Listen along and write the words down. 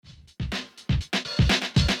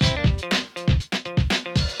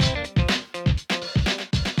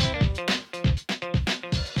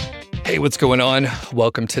Hey, what's going on?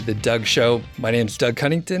 Welcome to the Doug Show. My name's Doug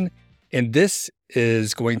Cunnington, and this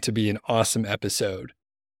is going to be an awesome episode.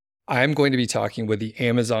 I'm going to be talking with the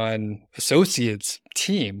Amazon Associates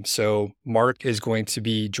team. So Mark is going to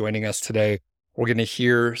be joining us today. We're going to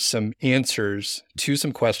hear some answers to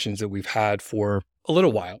some questions that we've had for a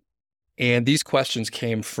little while. And these questions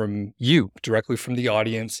came from you, directly from the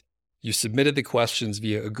audience. You submitted the questions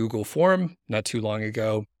via a Google form not too long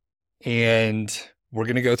ago. And we're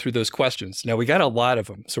going to go through those questions. Now, we got a lot of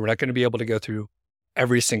them, so we're not going to be able to go through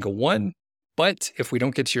every single one. But if we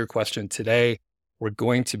don't get to your question today, we're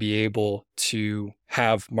going to be able to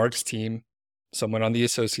have Mark's team, someone on the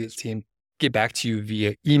associates team, get back to you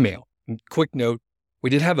via email. And quick note, we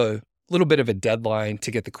did have a little bit of a deadline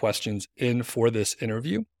to get the questions in for this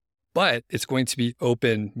interview, but it's going to be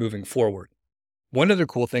open moving forward. One other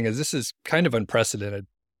cool thing is this is kind of unprecedented.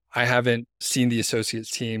 I haven't seen the associates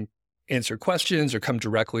team answer questions or come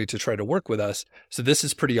directly to try to work with us. So this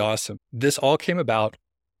is pretty awesome. This all came about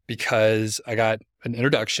because I got an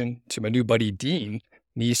introduction to my new buddy, Dean,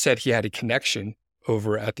 and he said he had a connection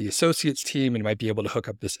over at the associates team and might be able to hook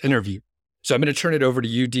up this interview. So I'm going to turn it over to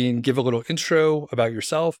you, Dean. Give a little intro about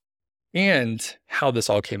yourself and how this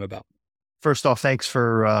all came about. First off, thanks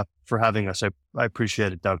for having us. I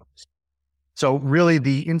appreciate it, Doug. So really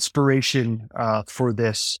the inspiration for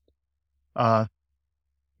this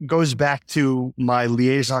goes back to my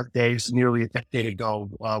liaison days nearly a decade ago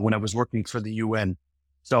when I was working for the UN.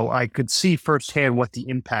 So I could see firsthand what the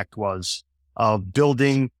impact was of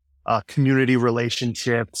building community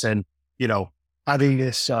relationships and, having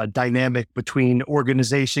this dynamic between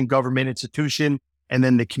organization, government, institution, and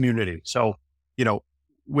then the community. So,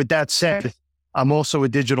 with that said, I'm also a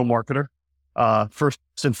digital marketer, first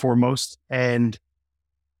and foremost, and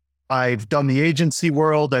I've done the agency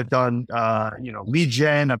world. I've done, lead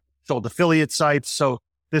gen. I've sold affiliate sites. So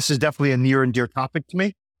this is definitely a near and dear topic to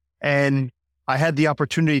me. And I had the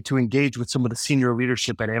opportunity to engage with some of the senior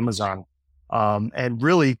leadership at Amazon and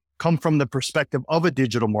really come from the perspective of a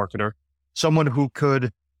digital marketer, someone who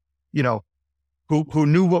could, who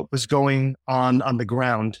knew what was going on the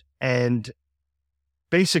ground. And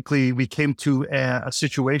basically we came to a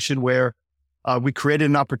situation where we created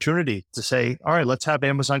an opportunity to say, all right, let's have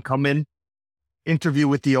Amazon come in, interview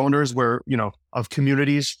with the owners of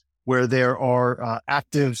communities where there are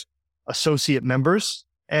active associate members.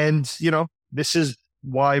 And, this is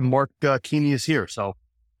why Mark Keeney is here. So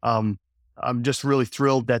I'm just really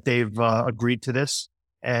thrilled that they've agreed to this.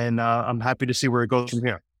 And I'm happy to see where it goes from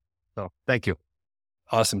here. So thank you.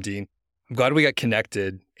 Awesome, Dean. I'm glad we got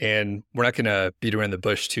connected, and we're not going to beat around the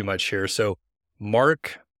bush too much here. So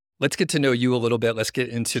Mark, let's get to know you a little bit. Let's get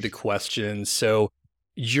into the questions. So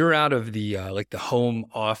you're out of the the home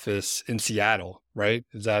office in Seattle, right?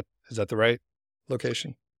 Is that the right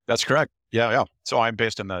location? That's correct. Yeah. So I'm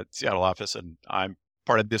based in the Seattle office, and I'm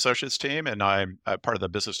part of the associates team, and I'm part of the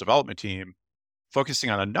business development team, focusing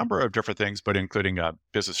on a number of different things, but including a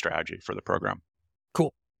business strategy for the program.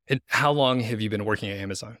 Cool. And how long have you been working at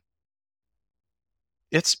Amazon?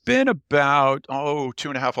 It's been about,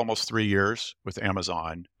 2.5, almost 3 years with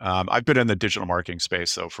Amazon. I've been in the digital marketing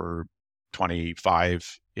space, though, for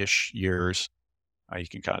 25-ish years. You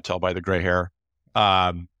can kind of tell by the gray hair.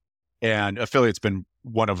 And affiliate's been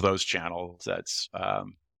one of those channels that's,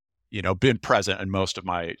 been present in most of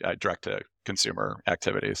my direct-to-consumer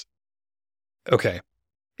activities. Okay.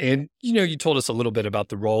 And, you told us a little bit about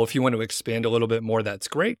the role. If you want to expand a little bit more, that's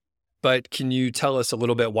great. But can you tell us a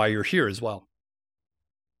little bit why you're here as well?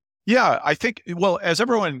 Yeah, I think, well, as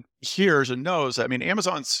everyone hears and knows,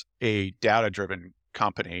 Amazon's a data-driven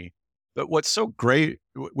company, but what's so great,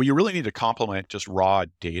 well, you really need to complement just raw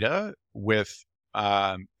data with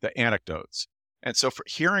the anecdotes. And so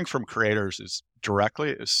hearing from creators is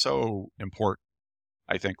so important,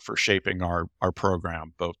 I think, for shaping our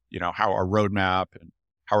program, both, how our roadmap and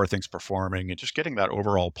how are things performing and just getting that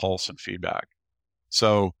overall pulse and feedback.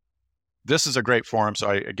 So this is a great forum.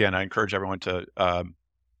 So I encourage everyone to,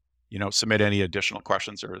 submit any additional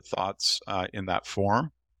questions or thoughts in that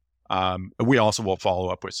form. We also will follow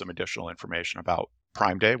up with some additional information about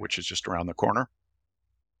Prime Day, which is just around the corner.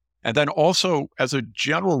 And then also, as a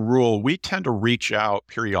general rule, we tend to reach out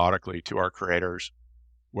periodically to our creators,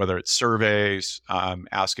 whether it's surveys,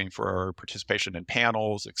 asking for participation in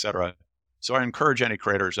panels, et cetera. So I encourage any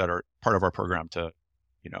creators that are part of our program to,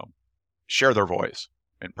 share their voice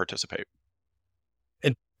and participate.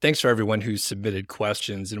 And thanks for everyone who submitted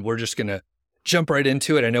questions. And we're just going to jump right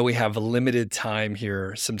into it. I know we have a limited time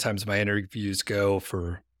here. Sometimes my interviews go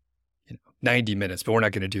for 90 minutes, but we're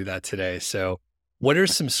not going to do that today. So what are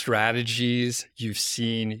some strategies you've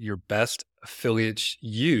seen your best affiliates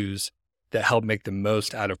use that help make the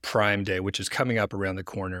most out of Prime Day, which is coming up around the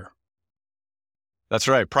corner? That's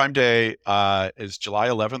right. Prime Day is July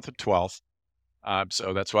 11th and 12th.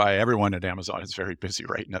 So that's why everyone at Amazon is very busy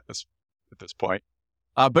right now at this point.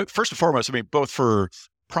 But first and foremost, I mean, both for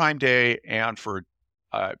Prime Day and for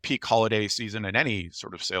peak holiday season and any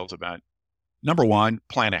sort of sales event, number one,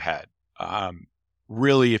 plan ahead.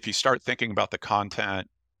 Really, if you start thinking about the content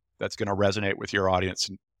that's going to resonate with your audience,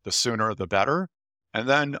 the sooner the better. And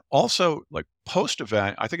then also, like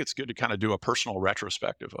post-event, I think it's good to kind of do a personal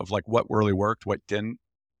retrospective of like what really worked, what didn't,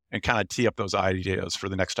 and kind of tee up those ideas for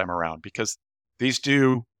the next time around, because these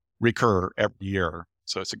do recur every year.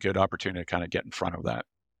 So it's a good opportunity to kind of get in front of that.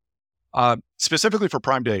 Specifically for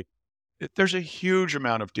Prime Day, there's a huge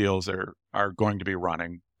amount of deals that are going to be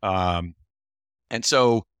running. And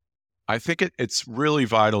so I think it's really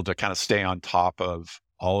vital to kind of stay on top of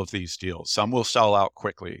all of these deals. Some will sell out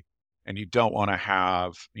quickly, and you don't want to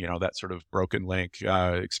have, that sort of broken link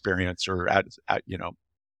experience or at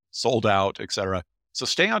sold out, et cetera. So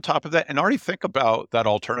stay on top of that and already think about that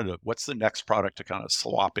alternative. What's the next product to kind of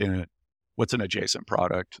swap in? What's an adjacent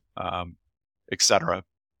product, et cetera.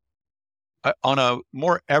 On a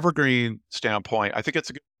more evergreen standpoint, I think it's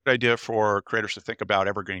a good idea for creators to think about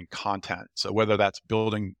evergreen content. So whether that's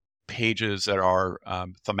building pages that are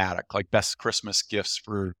thematic, like best Christmas gifts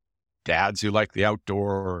for dads who like the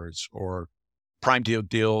outdoors, or prime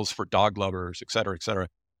deals for dog lovers, et cetera, et cetera.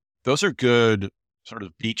 Those are good sort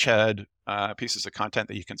of beachhead pieces of content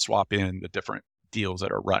that you can swap in the different deals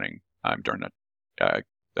that are running during an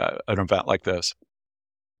event like this.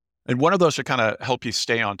 And one of those to kind of help you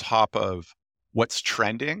stay on top of what's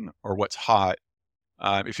trending or what's hot,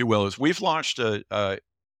 if you will, is we've launched a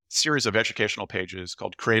series of educational pages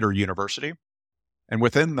called Creator University. And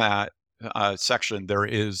within that section, there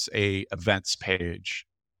is a events page.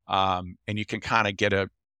 And you can kind of get an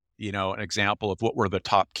example of what were the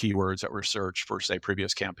top keywords that were searched for, say,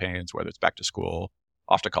 previous campaigns, whether it's back to school,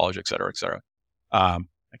 off to college, et cetera, et cetera.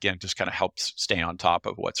 Again, just kind of helps stay on top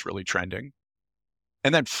of what's really trending.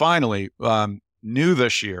 And then finally, new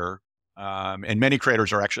this year, and many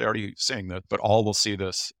creators are actually already seeing this, but all will see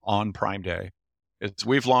this on Prime Day, is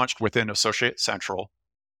we've launched within Associate Central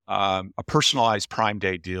a personalized Prime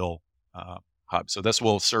Day deal hub. So this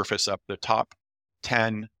will surface up the top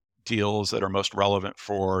 10 deals that are most relevant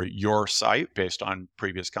for your site based on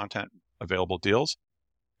previous content available deals.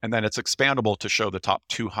 And then it's expandable to show the top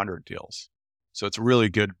 200 deals. So it's a really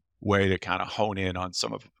good way to kind of hone in on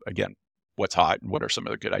some of, again, what's hot and what are some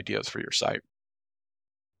of the good ideas for your site.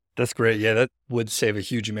 That's great. Yeah, that would save a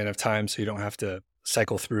huge amount of time so you don't have to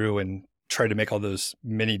cycle through and try to make all those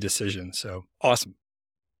mini decisions. So awesome.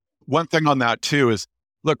 One thing on that too is,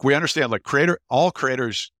 look, we understand like all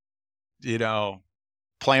creators,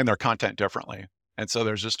 plan their content differently. And so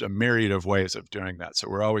there's just a myriad of ways of doing that. So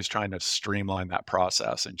we're always trying to streamline that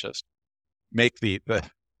process and just make the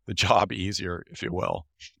job easier, if you will.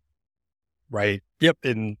 Right. Yep.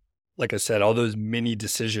 And like I said, all those mini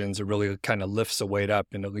decisions are really kind of lifts the weight up,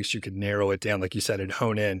 and at least you could narrow it down, like you said, and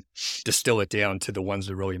hone in, distill it down to the ones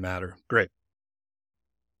that really matter. Great.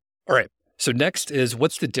 All right. So next is,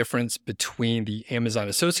 what's the difference between the Amazon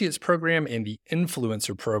Associates program and the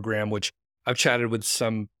influencer program, which I've chatted with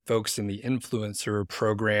some folks in the influencer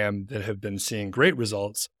program that have been seeing great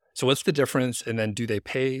results. So what's the difference? And then do they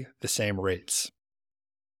pay the same rates?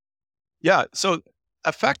 Yeah. So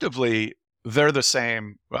effectively, they're the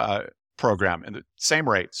same program and the same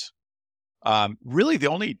rates. Really, the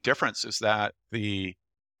only difference is that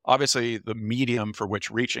obviously the medium for which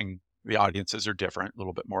reaching the audiences are different, a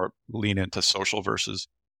little bit more lean into social versus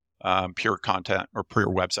pure content or pure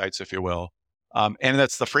websites, if you will. And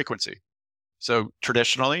that's the frequency. So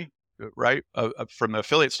traditionally, right, from the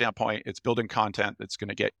affiliate standpoint, it's building content that's going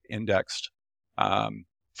to get indexed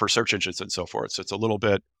for search engines and so forth. So it's a little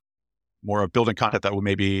bit more of building content that will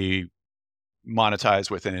maybe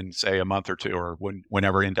monetize within, say, a month or two, or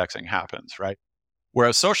whenever indexing happens, right?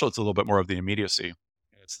 Whereas social, it's a little bit more of the immediacy.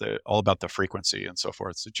 It's all about the frequency and so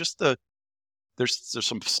forth. So just there's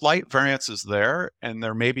some slight variances there, and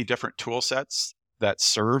there may be different tool sets that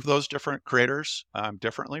serve those different creators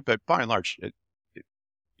differently, but by and large, it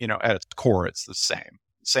at its core, it's the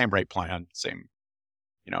same rate plan, same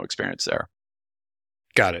experience there.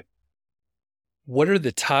 Got it. What are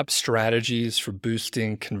the top strategies for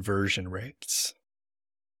boosting conversion rates?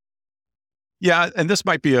 Yeah, and this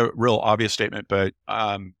might be a real obvious statement, but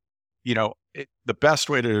the best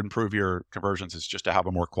way to improve your conversions is just to have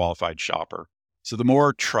a more qualified shopper. So the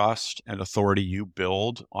more trust and authority you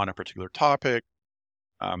build on a particular topic,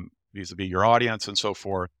 vis-a-vis your audience and so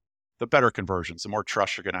forth, the better conversions, the more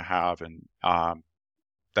trust you're going to have. And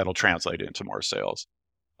that'll translate into more sales.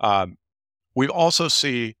 We also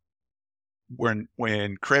see when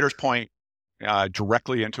creators point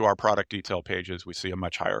directly into our product detail pages, we see a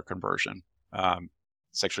much higher conversion.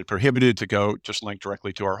 It's actually prohibited to go just link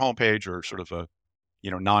directly to our homepage or sort of a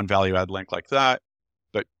non-value add link like that.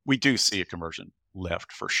 But we do see a conversion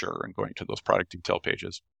lift for sure in going to those product detail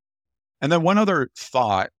pages. And then one other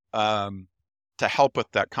thought to help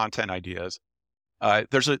with that content ideas,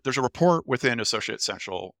 there's a report within Associate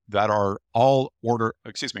Central that are all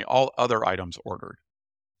other items ordered.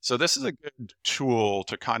 So this is a good tool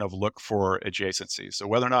to kind of look for adjacencies. So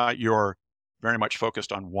whether or not you're very much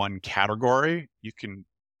focused on one category, you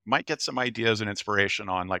might get some ideas and inspiration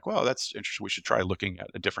on like, well, that's interesting. We should try looking at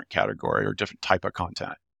a different category or different type of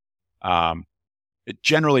content. It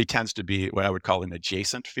generally tends to be what I would call an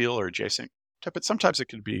adjacent field or adjacent type, but sometimes it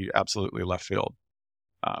can be absolutely left field.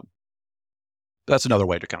 That's another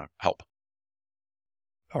way to kind of help.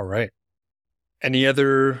 All right. Any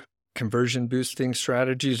other conversion boosting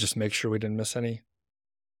strategies? Just make sure we didn't miss any.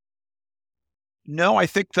 No, I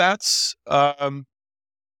think that's like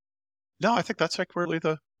really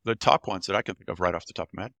the top ones that I can think of right off the top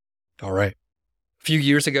of my head. All right. A few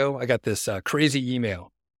years ago, I got this crazy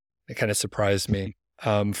email. It kind of surprised me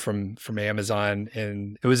from Amazon,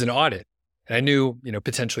 and it was an audit. And I knew,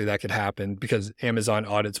 potentially that could happen because Amazon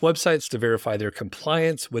audits websites to verify their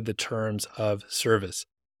compliance with the terms of service.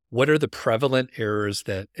 What are the prevalent errors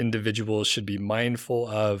that individuals should be mindful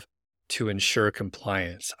of to ensure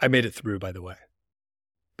compliance? I made it through, by the way.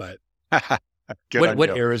 But what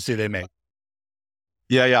errors do they make?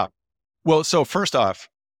 Yeah. Well, so first off,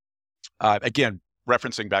 again,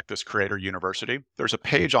 referencing back this Creator University, there's a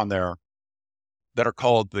page on there that are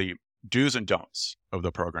called the do's and don'ts of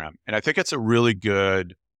the program. And I think it's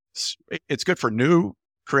it's good for new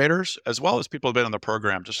creators as well as people who've been in the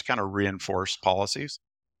program, just to kind of reinforce policies.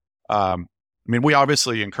 We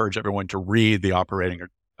obviously encourage everyone to read the operating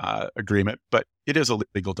agreement, but it is a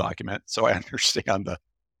legal document. So I understand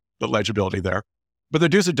the legibility there. But the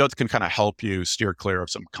do's and don'ts can kind of help you steer clear of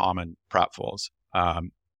some common pratfalls.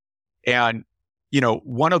 And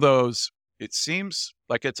one of those, it seems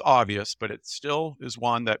like it's obvious, but it still is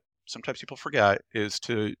one that sometimes people forget, is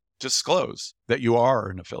to disclose that you are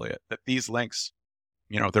an affiliate, that these links,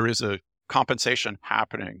 there is a compensation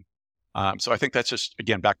happening. So I think that's just,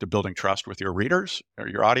 again, back to building trust with your readers or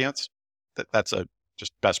your audience, that's a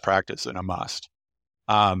just best practice and a must.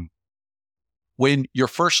 When you're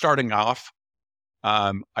first starting off,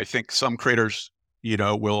 I think some creators,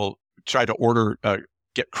 will try to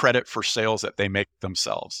get credit for sales that they make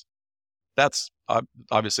themselves. That's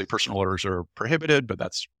obviously personal orders are prohibited, but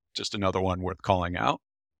that's just another one worth calling out.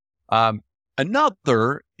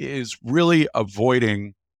 Another is really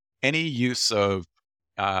avoiding any use of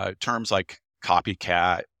terms like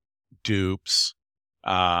copycat, dupes,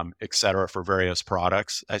 et cetera, for various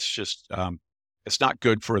products. That's just, it's not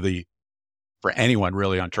good for anyone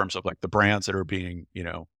really on terms of like the brands that are being,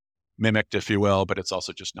 mimicked, if you will, but it's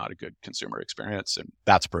also just not a good consumer experience, and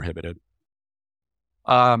that's prohibited.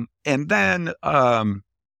 And then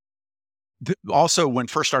also when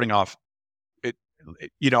first starting off,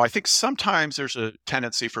 I think sometimes there's a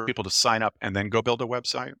tendency for people to sign up and then go build a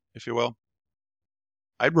website, if you will.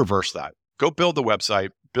 I'd reverse that. Go build the website,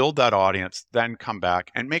 build that audience, then come back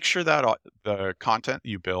and make sure that the content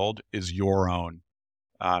you build is your own,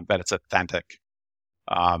 that it's authentic.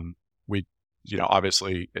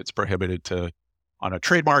 Obviously it's prohibited on a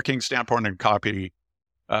trademarking standpoint and copy,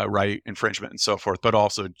 right, infringement and so forth, but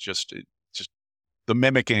also just the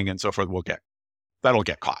mimicking and so forth that'll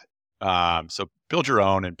get caught. So build your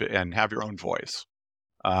own and have your own voice.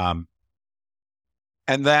 And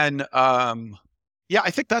then,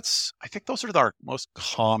 I think those are our most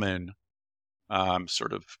common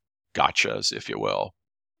sort of gotchas, if you will.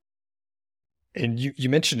 And you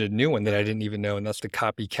mentioned a new one that I didn't even know, and that's the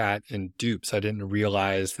copycat and dupes. I didn't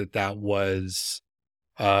realize that was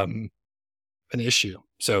an issue.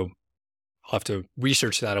 So I'll have to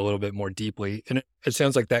research that a little bit more deeply. And it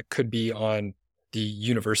sounds like that could be on the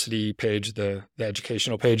university page, the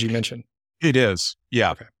educational page you mentioned. It is.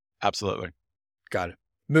 Yeah, okay. Absolutely. Got it.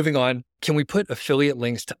 Moving on, can we put affiliate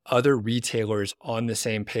links to other retailers on the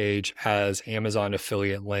same page as Amazon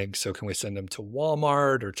affiliate links? So can we send them to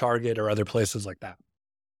Walmart or Target or other places like that?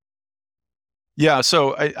 Yeah.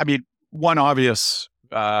 So, one obvious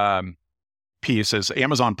piece is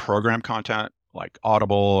Amazon program content like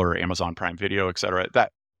Audible or Amazon Prime Video, et cetera.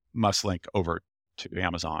 That must link over to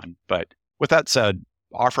Amazon. But with that said,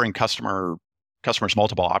 offering customers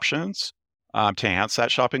multiple options to enhance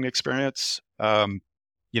that shopping experience,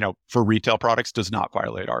 for retail products does not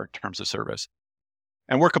violate our terms of service.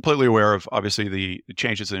 And we're completely aware of, obviously, the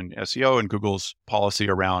changes in SEO and Google's policy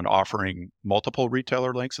around offering multiple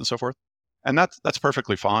retailer links and so forth. And that's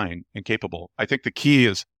perfectly fine and capable. I think the key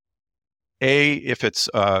is, if it's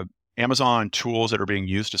Amazon tools that are being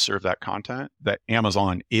used to serve that content, that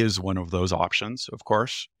Amazon is one of those options, of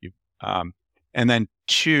course. And then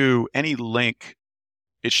 2, any link,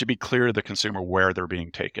 it should be clear to the consumer where they're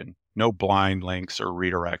being taken. No blind links or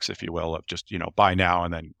redirects, if you will, of just, buy now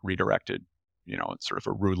and then redirected. It's sort of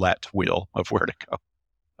a roulette wheel of where to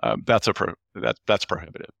go. That's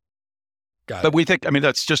prohibitive. But we think,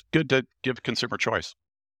 that's just good to give consumer choice.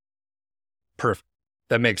 Perfect.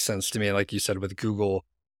 That makes sense to me. Like you said, with Google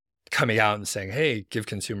coming out and saying, "Hey, give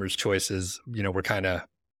consumers choices," we're kind of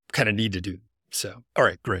need to do. So, all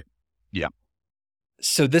right, great. Yeah.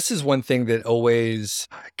 So this is one thing that always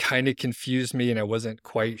kind of confused me, and I wasn't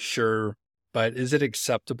quite sure. But is it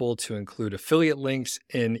acceptable to include affiliate links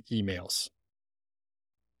in emails?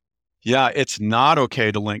 Yeah, it's not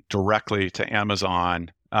okay to link directly to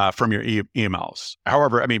Amazon from your emails.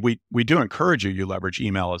 However, we do encourage you leverage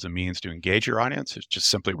email as a means to engage your audience. It's just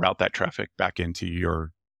simply route that traffic back into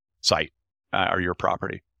your site or your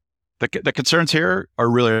property. The concerns here are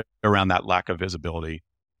really around that lack of visibility.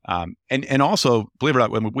 And also, believe it or not,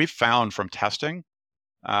 when we've found from testing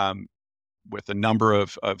with a number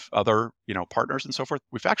of other partners and so forth,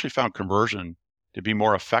 we've actually found conversion to be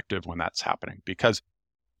more effective when that's happening, because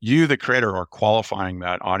you, the creator, are qualifying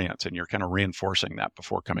that audience and you're kind of reinforcing that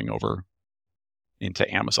before coming over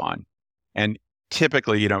into Amazon. And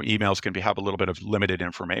typically, emails can have a little bit of limited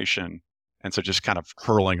information. And so just kind of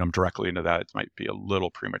hurling them directly into that, it might be a little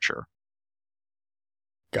premature.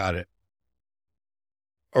 Got it.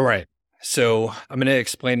 All right. So I'm going to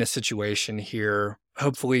explain a situation here.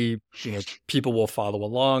 Hopefully, people will follow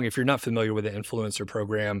along. If you're not familiar with the influencer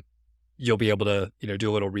program, you'll be able to, do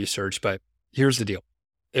a little research. But here's the deal.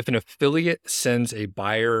 If an affiliate sends a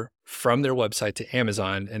buyer from their website to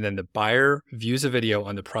Amazon, and then the buyer views a video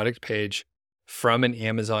on the product page from an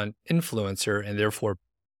Amazon influencer, and therefore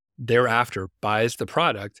thereafter buys the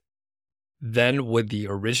product, then would the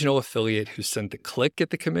original affiliate who sent the click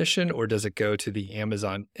get the commission, or does it go to the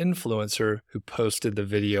Amazon influencer who posted the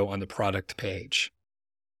video on the product page?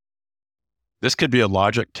 This could be a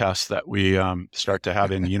logic test that we start to have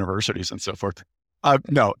in universities and so forth.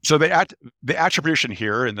 No. So the attribution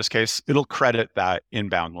here, in this case, it'll credit that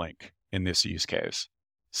inbound link in this use case.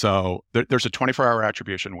 So there's a 24-hour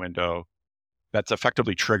attribution window that's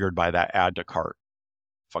effectively triggered by that add to cart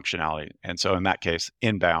functionality. And so in that case,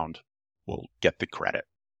 inbound will get the credit.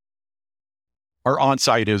 Our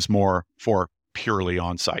on-site is more for purely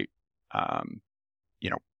on-site,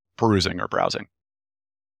 perusing or browsing.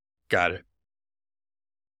 Got it.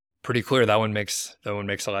 Pretty clear. That one makes a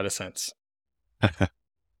lot of sense.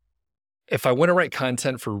 If I want to write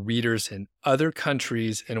content for readers in other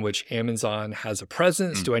countries in which Amazon has a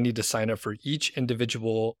presence, do I need to sign up for each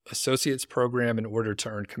individual associates program in order to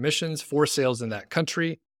earn commissions for sales in that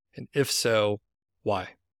country? And if so, why?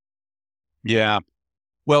 Yeah.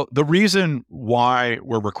 Well, the reason why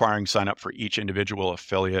we're requiring sign up for each individual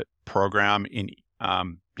affiliate program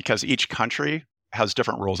because each country has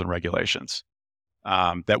different rules and regulations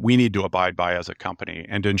that we need to abide by as a company,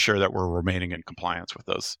 and to ensure that we're remaining in compliance with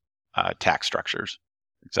those tax structures,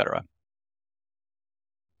 et cetera.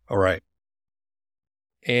 All right.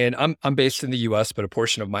 And I'm based in the US, but a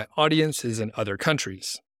portion of my audience is in other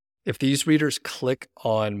countries. If these readers click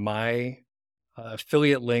on my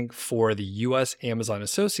affiliate link for the US Amazon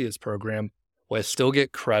Associates program, will I still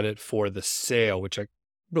get credit for the sale, which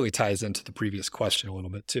really ties into the previous question a little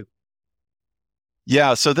bit too?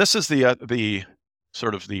 Yeah. So this is the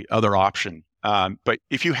sort of the other option. But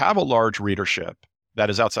if you have a large readership that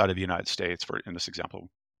is outside of the United States, in this example,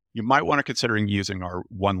 you might want to consider using our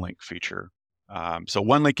one link feature. So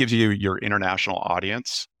one link gives you your international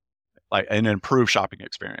audience like an improved shopping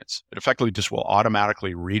experience. It effectively just will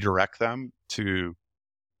automatically redirect them to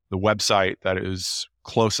the website that is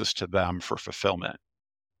closest to them for fulfillment.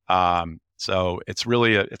 So it's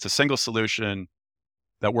really it's a single solution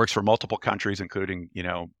that works for multiple countries, including,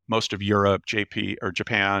 most of Europe,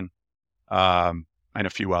 Japan, and a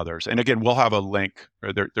few others. And again, we'll have a link,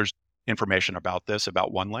 or there's information about this,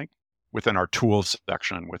 about one link, within our tools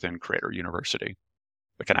section within Creator University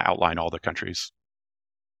that kind of outline all the countries.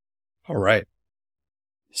 All right.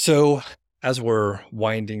 So as we're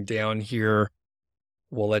winding down here,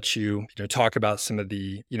 we'll let you, talk about some of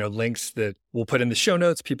the, links that we'll put in the show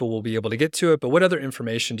notes. People will be able to get to it. But what other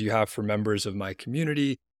information do you have for members of my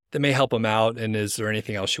community that may help them out? And is there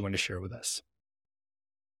anything else you want to share with us?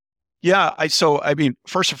 Yeah. I mean,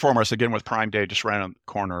 first and foremost, again, with Prime Day just right on the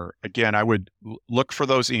corner, again, I would look for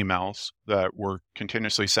those emails that we're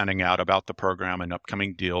continuously sending out about the program and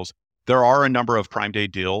upcoming deals. There are a number of Prime Day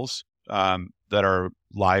deals that are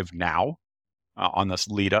live now on this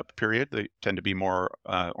lead up period. They tend to be more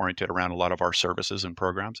oriented around a lot of our services and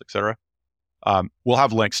programs, et cetera. We'll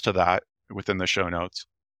have links to that within the show notes.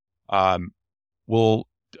 We'll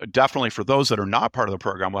definitely, for those that are not part of the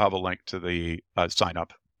program, we'll have a link to the sign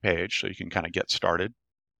up page so you can kind of get started.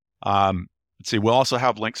 Let's see, we'll also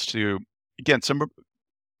have links to, again, some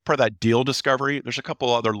part of that deal discovery. There's a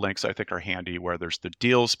couple other links I think are handy where there's the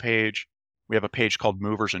deals page. We have a page called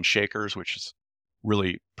Movers and Shakers, which is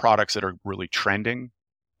really products that are really trending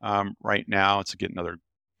right now. It's again another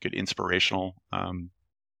good inspirational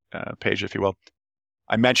page, if you will.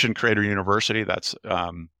 I mentioned Creator University. That's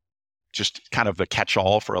just kind of the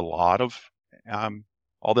catch-all for a lot of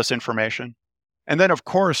all this information. And then, of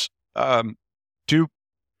course, do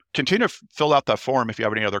continue to fill out that form if you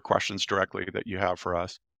have any other questions directly that you have for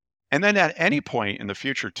us. And then at any point in the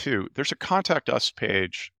future, too, there's a Contact Us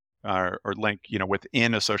page or link,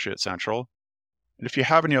 within Associate Central. And if you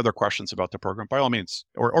have any other questions about the program, by all means,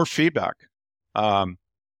 or feedback, by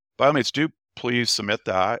all means, do please submit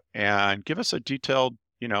that and give us a detailed,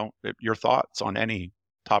 your thoughts on any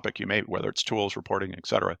topic you may, whether it's tools, reporting, et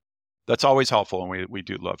cetera. That's always helpful, and we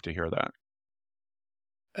do love to hear that.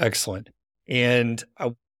 Excellent. And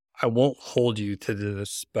I won't hold you to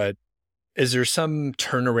this, but is there some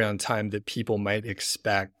turnaround time that people might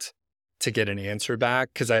expect to get an answer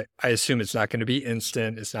back? Because I assume it's not going to be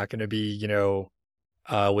instant. It's not going to be,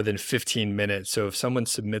 within 15 minutes. So if someone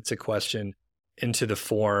submits a question into the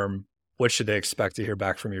form, what should they expect to hear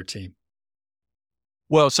back from your team?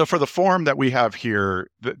 Well, so for the form that we have here,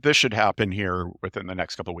 this should happen here within the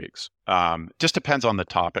next couple of weeks. Just depends on the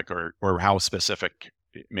topic or how specific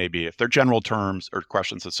it may be. If they're general terms or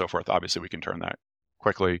questions and so forth, obviously we can turn that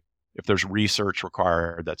quickly. If there's research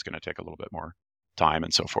required, that's going to take a little bit more time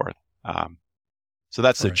and so forth. So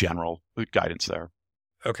that's the general guidance there.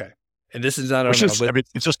 Okay. And this is not on it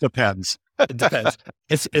just depends. It depends.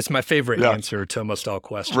 It's my favorite answer to almost all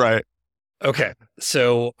questions. Right. Okay.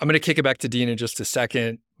 So I'm going to kick it back to Dean in just a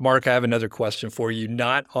second. Mark, I have another question for you,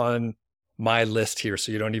 not on my list here,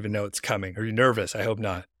 so you don't even know it's coming. Are you nervous? I hope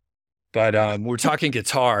not. But we're talking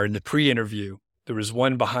guitar in the pre-interview. There's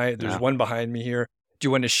one behind me here. Do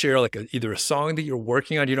you want to share either a song that you're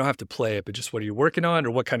working on? You don't have to play it, but just what are you working on,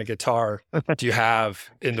 or what kind of guitar do you have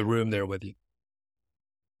in the room there with you?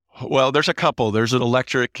 Well, there's a couple. There's an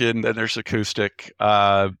electric and then there's acoustic.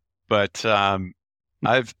 But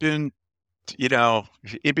I've been,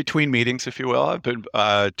 in between meetings, if you will, I've been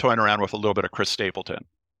toying around with a little bit of Chris Stapleton.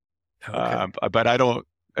 Okay. But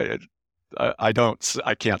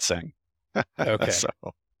I can't sing. Okay. So.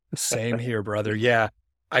 Same here, brother. Yeah,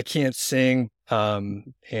 I can't sing.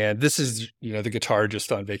 And this is, the guitar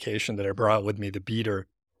just on vacation that I brought with me, the beater.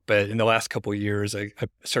 But in the last couple of years, I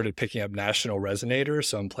started picking up National Resonator.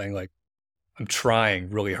 So I'm playing I'm trying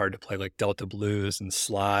really hard to play Delta blues and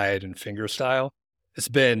slide and fingerstyle. It's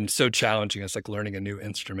been so challenging. It's like learning a new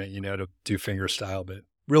instrument, to do fingerstyle, but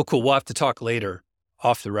real cool. We'll have to talk later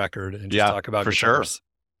off the record and just talk about guitars.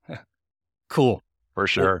 Sure. Cool. For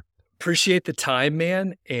sure. Well, appreciate the time,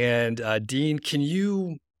 man. And Dean, can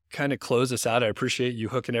you kind of close us out? I appreciate you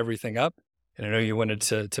hooking everything up. And I know you wanted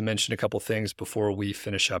to mention a couple things before we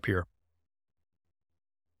finish up here.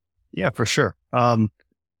 Yeah, for sure.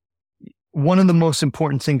 One of the most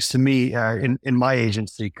important things to me in my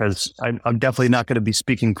agency, because I'm definitely not going to be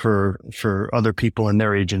speaking for other people in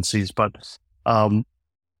their agencies, but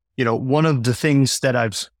one of the things that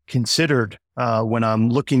I've considered when I'm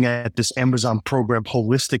looking at this Amazon program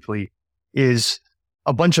holistically is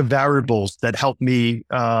a bunch of variables that help me,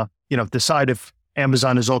 decide if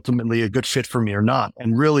Amazon is ultimately a good fit for me or not.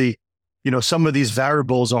 And really, some of these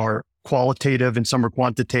variables are qualitative and some are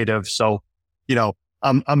quantitative. So,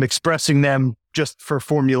 I'm expressing them just for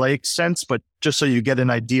formulaic sense, but just so you get an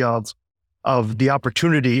idea of the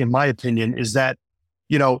opportunity, in my opinion, is that,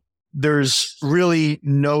 there's really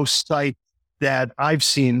no site that I've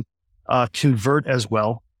seen convert as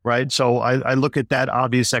well, right? So I look at that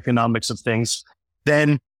obvious economics of things.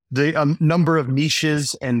 Then the number of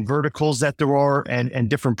niches and verticals that there are and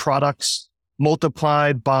different products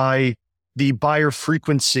multiplied by the buyer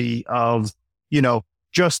frequency of,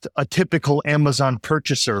 just a typical Amazon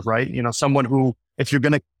purchaser, right? Someone who, if you're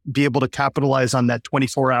going to be able to capitalize on that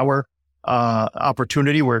 24-hour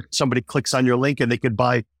opportunity where somebody clicks on your link and you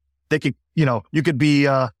could be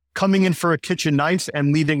coming in for a kitchen knife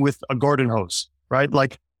and leaving with a garden hose, right?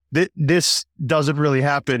 This doesn't really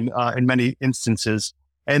happen in many instances.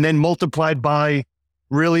 and then multiplied by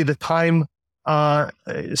really the time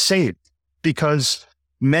saved, because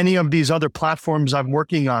many of these other platforms I'm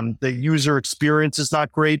working on, the user experience is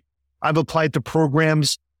not great. I've applied to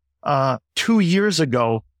programs 2 years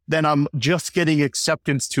ago that I'm just getting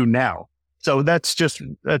acceptance to now. So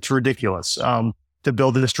that's ridiculous to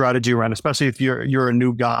build a strategy around, especially if you're a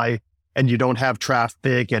new guy and you don't have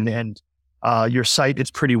traffic and your site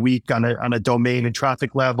is pretty weak on a domain and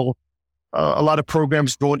traffic level. A lot of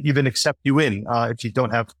programs don't even accept you in if you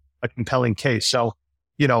don't have a compelling case. So,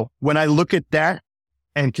 when I look at that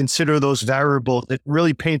and consider those variables, it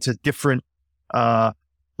really paints a different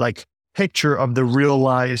picture of the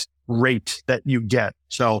realized rate that you get.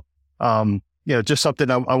 So, just something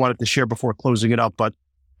I wanted to share before closing it up. But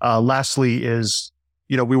lastly is,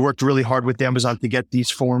 we worked really hard with Amazon to get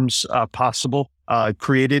these forms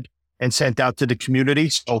created and sent out to the community.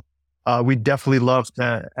 So we definitely love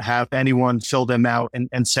to have anyone fill them out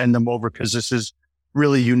and send them over, because this is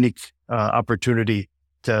really unique opportunity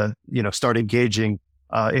to, start engaging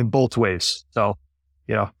in both ways. So,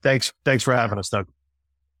 thanks for having us, Doug.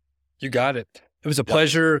 You got it. It was a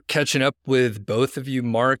pleasure catching up with both of you,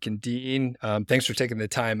 Mark and Dean. Thanks for taking the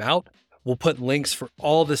time out. We'll put links for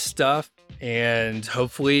all this stuff, and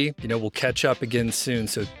hopefully, we'll catch up again soon.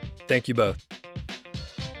 So thank you both.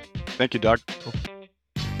 Thank you, Doug. Cool.